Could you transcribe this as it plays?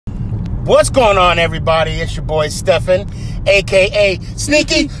What's going on, everybody? It's your boy Stefan, aka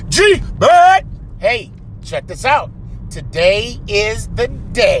Sneaky G Bird. Hey, check this out. Today is the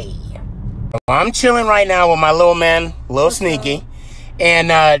day. I'm chilling right now with my little man, Lil Sneaky,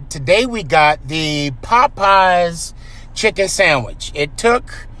 and today we got the Popeyes chicken sandwich. It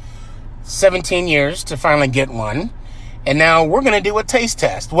took 17 years to finally get one, and now we're gonna do a taste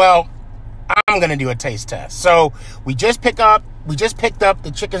test. Well, I'm gonna do a taste test. So we just picked up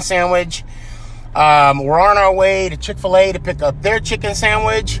the chicken sandwich. We're on our way to Chick-fil-A to pick up their chicken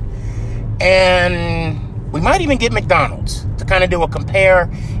sandwich, and we might even get McDonald's to kind of do a compare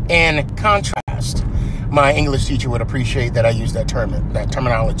and contrast. My English teacher would appreciate that I used that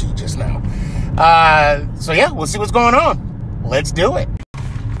terminology just now. So yeah, we'll see what's going on. Let's do it.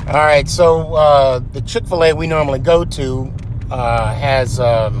 All right, so the Chick-fil-A we normally go to has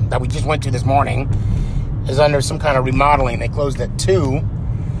that we just went to this morning is under some kind of remodeling. They closed at 2,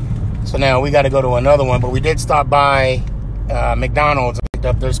 so now we got to go to another one. But we did stop by McDonald's and picked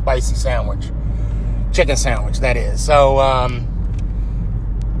up their spicy sandwich, chicken sandwich, that is. So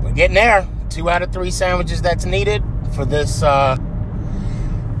we're getting there. 2 out of 3 sandwiches that's needed for this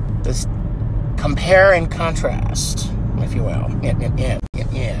this compare and contrast, if you will. Yeah.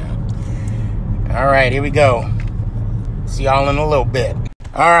 All right, here we go. See y'all in a little bit.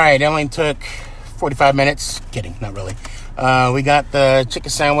 All right, it only took 45 minutes. Kidding, not really. We got the chicken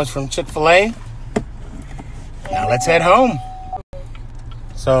sandwich from Chick-fil-A. Now let's head home.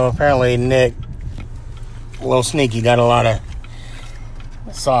 So apparently Nick, a little sneaky, got a lot of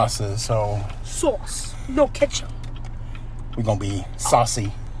sauces. So sauce, no ketchup. We're gonna be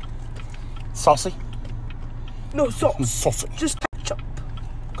saucy. Saucy? No sauce. Saucy. Just ketchup.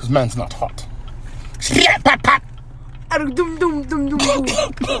 Cause man's not hot. Pop, pop.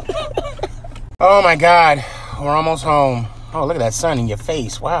 Oh my God, we're almost home. Oh, look at that sun in your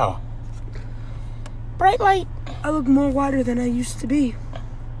face. Wow. Bright light. I look more whiter than I used to be.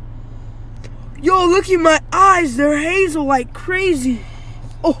 Yo, look at my eyes. They're hazel like crazy.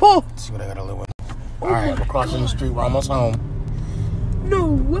 Oh. Let's see what I got to live with. All right, we're crossing the street. We're almost home. No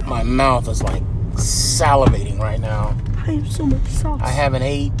way. My mouth is like salivating right now. I have so much sauce. I haven't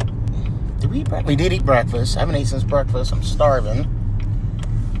ate. Did we eat breakfast? We did eat breakfast. I haven't ate since breakfast. I'm starving.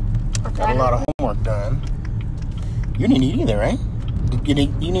 Got a lot of homework done. You didn't eat either, right? You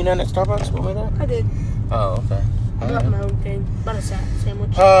need none at Starbucks? What was that? I did. Oh, okay. I got my own thing. Not a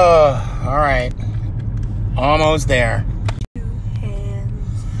sandwich. All right. Almost there. 2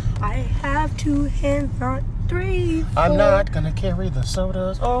 hands. I have 2 hands, not 3, 4. I'm not gonna carry the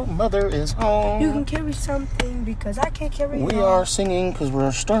sodas. Oh, mother is home. You can carry something because I can't carry. We are singing because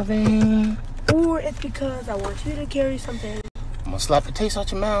we're starving. Or it's because I want you to carry something. I'm gonna slap the taste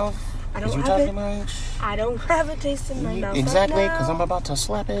out your mouth. I don't have talking it. much? I don't have a taste in my mouth. Exactly, because I'm about to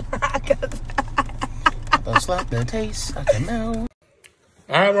slap it. I'll slap the taste out your mouth.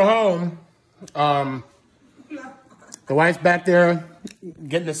 All right, we're home. The wife's back there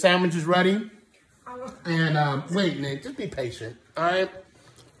getting the sandwiches ready. And wait, Nick, just be patient. All right.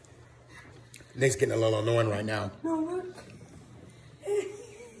 Nick's getting a little annoying right now. No, look.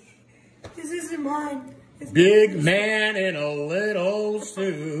 This isn't mine. It's Big man in a little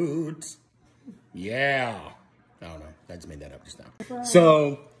suit. Yeah. I don't know. I just made that up just now.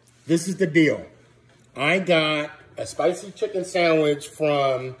 So, this is the deal. I got a spicy chicken sandwich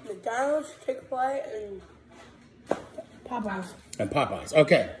from McDonald's, Chick-fil-A, and Popeyes. And Popeyes.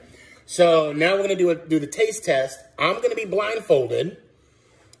 Okay. So, now we're going to do the taste test. I'm going to be blindfolded.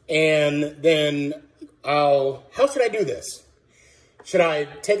 And then how should I do this? Should I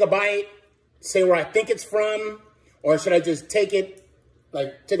take a bite? Say where I think it's from, or should I just take a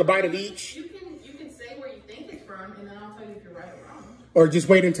bite of each? You can say where you think it's from, and then I'll tell you if you're right or wrong. Or just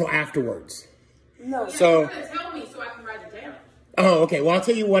wait until afterwards? No. So You're gonna tell me so I can write it down. Oh, okay. Well, I'll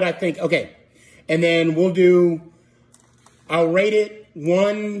tell you what I think. Okay, and then I'll rate it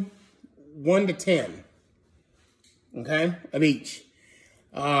 1 to 10. Okay, of each.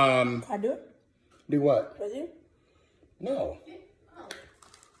 Can I do it? Do what? With you? No.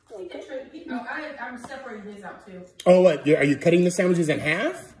 I'm separating his out too. Oh, what? Are you cutting the sandwiches in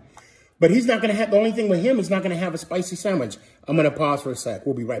half? But he's not going to have, the only thing with him is not going to have a spicy sandwich. I'm going to pause for a sec.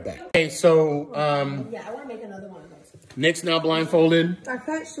 We'll be right back. Okay, so, Yeah, I want to make another one of those. Nick's now blindfolded. I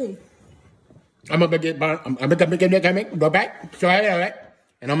can't see. I'm going to go back. Try it, all right?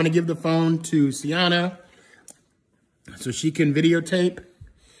 And I'm going to give the phone to Sienna so she can videotape.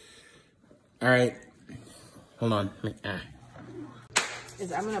 All right. Hold on.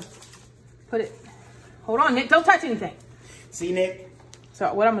 I'm gonna put it. Hold on, Nick. Don't touch anything. See, Nick?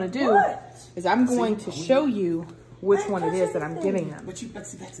 So what I'm gonna do is I'm going to show you which one it is that I'm giving them. But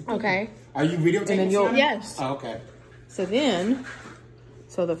that's Okay. Are you videotaping? And then you'll- Sienna? Yes. Oh, okay. So then,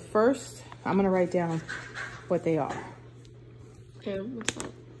 so the first, I'm gonna write down what they are. Okay, what's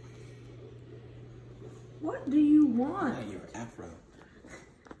that? What do you want? Your afro.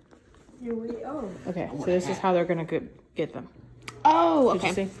 You're way, oh. Okay, so this is how they're gonna get them. Oh, Did you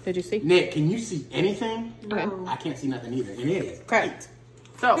okay. see? Did you see? Nick, can you see anything? Okay. I can't see nothing either. And it is Okay. great.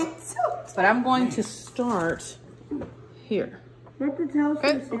 So, but I'm going to start here. What the hell?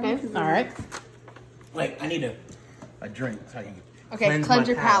 Okay. All right. Wait, I need a drink so I can Okay, my cleanse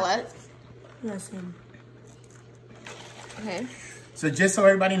your palate. Listen. Okay. So just so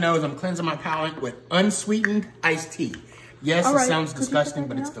everybody knows, I'm cleansing my palate with unsweetened iced tea. Yes, All it right. sounds Could you disgusting, put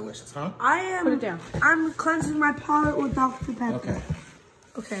but that it's down? delicious, huh? I am. Put it down. I'm cleansing my palate with Dr. Pepper. Okay.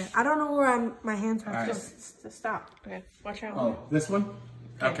 Okay. I don't know where my hands are. All right. Just stop. Okay. Watch out. Oh, this one?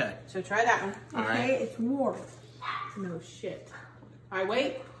 Okay. So try that one. All Okay, right. it's warm. No shit. All right,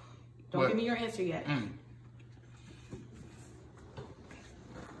 wait. Don't What? give me your answer yet.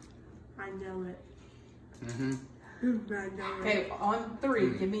 I know it. Mm-hmm. I know it. Okay, on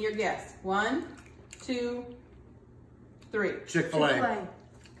three, give me your guess. 1, 2, 3. Chick-fil-A. Chick-fil-A.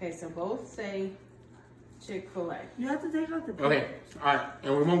 Okay, so both say Chick-fil-A. You have to take out the Okay. All right.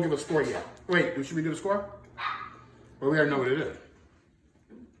 And we won't give a score yet. Wait, should we give a score? Well, we already know what it is.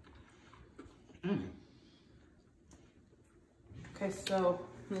 Okay, so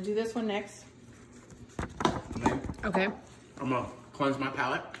I'm gonna do this one next. Okay. Okay. I'm gonna cleanse my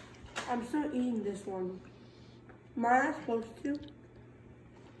palate. I'm still eating this one. Am I supposed to?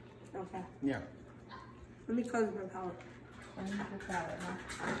 Okay. Yeah. Let me cleanse my palate. Cleanse your palate,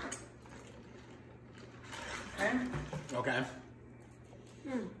 huh? Okay. Okay.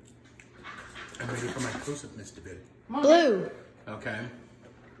 I'm ready for my inclusiveness to be. Come on. Blue. Okay.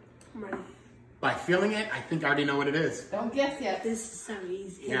 I'm ready. By feeling it, I think I already know what it is. Don't guess yet. This is so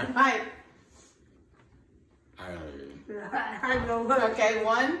easy. Yeah. All right. I know what. Okay,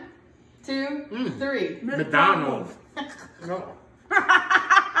 1, 2, 3. McDonald's. No.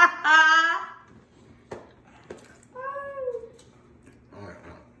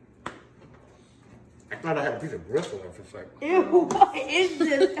 I thought I had a piece of gristle there for a second. Ew, what is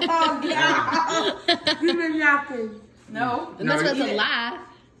this? Oh, God. Give me napkins. No, And that's No, what's eat a it. lie.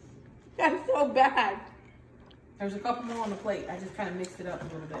 That's so bad. there's a couple more on the plate. I just kind of mixed it up a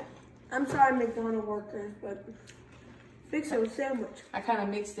little bit. I'm sorry, McDonald's workers, but fix it with sandwich. I kind of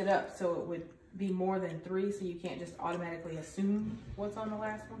mixed it up so it would be more than 3, so you can't just automatically assume what's on the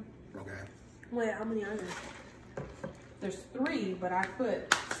last one. Okay. Wait, how many are there? There's 3, but I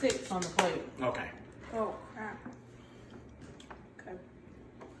put 6 on the plate. Okay. Oh, crap. Okay.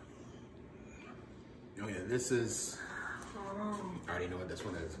 Oh yeah, this is. I already know what this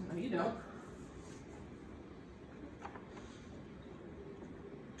one is. No, you don't.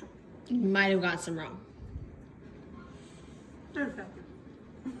 You might have got some wrong. There's that.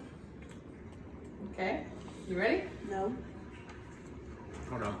 Okay, you ready? No.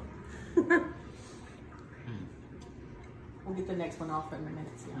 Hold on. We'll get the next one off in a minute.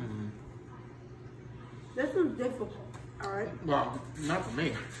 Yeah. This one's difficult. All right. Well, not for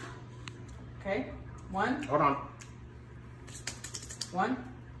me. Okay, 1, Hold on. 1,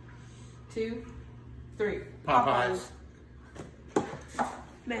 2, 3. Popeyes.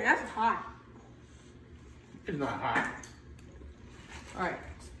 Man, that's hot. It's not hot. All right,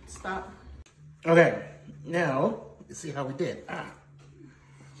 stop. Okay. Now let's see how we did.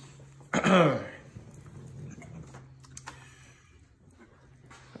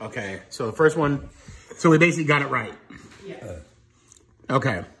 Okay. So the first one. So we basically got it right. Yes.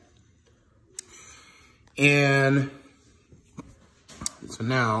 Okay. And so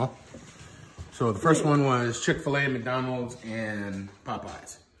now, so the first one was Chick-fil-A, McDonald's, and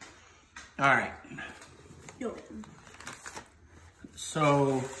Popeyes. All right. Yo,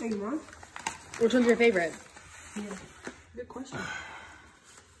 So, hey, Mom. Which one's your favorite? Good question.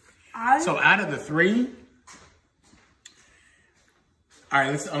 so out of the 3, all right,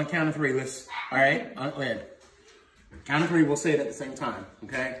 let's, on the count of 3, let's, all right, go ahead. Count of 3, we'll say it at the same time,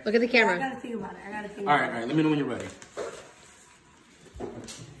 okay? Look at the I camera. gotta think about it. I gotta think All about right, let me know when you're ready. it.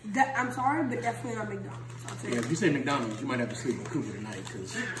 I'm sorry, but definitely not McDonald's. I'll tell Yeah, you. if you say McDonald's, you might have to sleep with Cooper tonight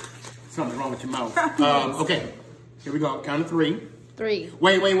because something's wrong with your mouth. Okay, here we go. Count of 3. 3.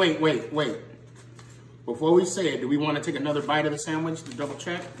 Wait. Before we say it, do we want to take another bite of the sandwich to double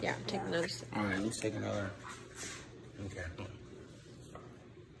check? Yeah, take notes. All right, let's take another. Okay.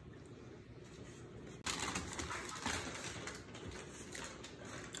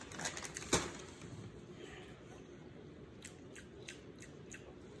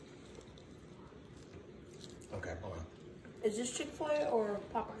 Okay, hold on. Is this Chick-fil-A or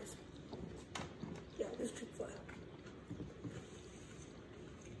Popeyes? Yeah, this is Chick-fil-A.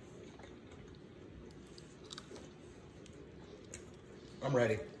 I'm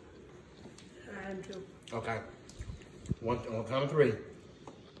ready. I am too. Okay. On count of 3.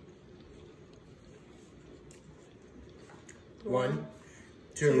 1,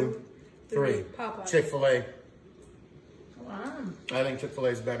 2, 3. Popeyes. Chick-fil-A. Wow. I think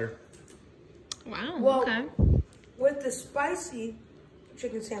Chick-fil-A is better. Wow. Well, okay. with the spicy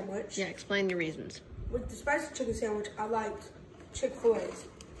chicken sandwich, Yeah, explain your reasons. with the spicy chicken sandwich, I liked Chick-fil-A's.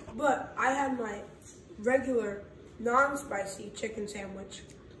 But I had my regular non-spicy chicken sandwich,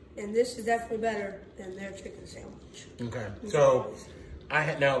 and this is definitely better than their chicken sandwich. Okay. So,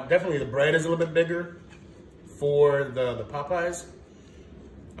 now definitely the bread is a little bit bigger for the Popeyes.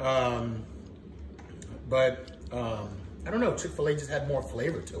 But I don't know, Chick-fil-A just had more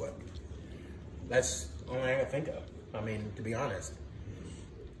flavor to it. That's the only thing I think of. I mean, to be honest.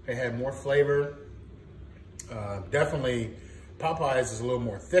 They had more flavor. Definitely Popeyes is a little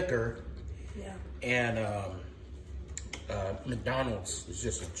more thicker. Yeah. And McDonald's is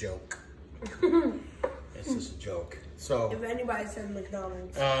just a joke. It's just a joke. So If anybody says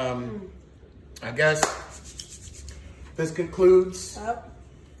McDonald's, I guess this concludes.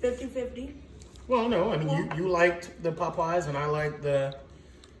 50-50. Well, no, I mean you liked the Popeyes and I liked the.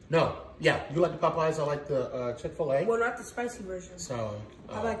 No, yeah, you like the Popeyes. I like the Chick-fil-A. Well, not the spicy version. So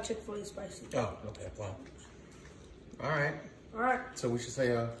I like Chick-fil-A spicy. Oh, okay. Well, all right. All right. So we should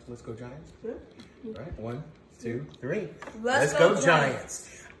say, "Let's go Giants." Yeah. All right, 1, 2, 3. Let's go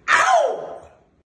Giants.